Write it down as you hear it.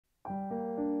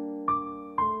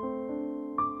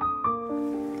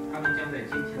们将在今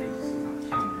天的仪式上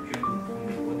向我们捐助从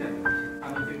美国带来的钱，他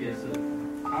们分别是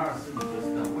阿尔斯米德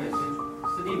斯的外孙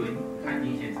史蒂文·汉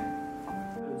宁先生。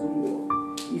中国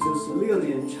，1916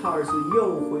年，查尔斯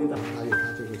又回到，还有他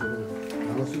这个，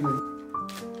然后顺便。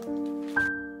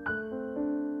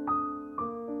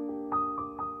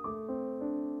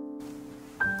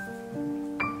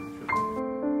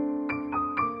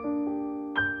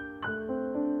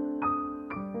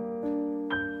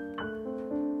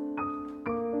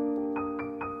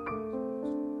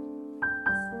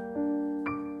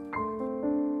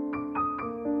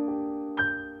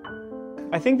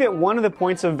I think that one of the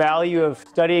points of value of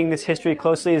studying this history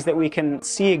closely is that we can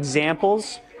see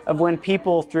examples of when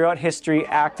people throughout history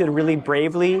acted really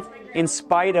bravely in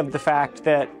spite of the fact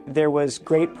that there was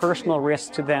great personal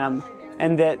risk to them,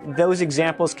 and that those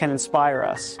examples can inspire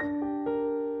us.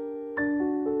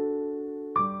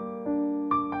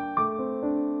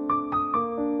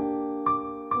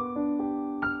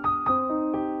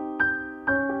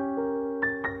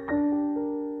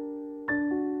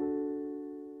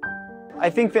 I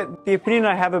think that the opinion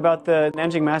I have about the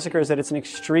Nanjing Massacre is that it's an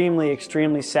extremely,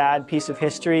 extremely sad piece of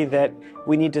history that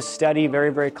we need to study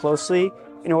very, very closely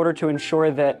in order to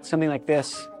ensure that something like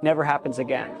this never happens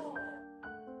again.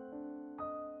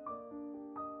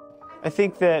 I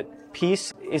think that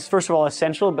peace is, first of all,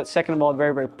 essential, but second of all,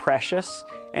 very, very precious,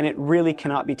 and it really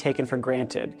cannot be taken for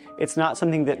granted. It's not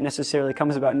something that necessarily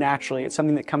comes about naturally. It's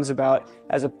something that comes about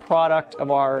as a product of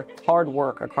our hard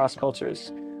work across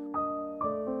cultures.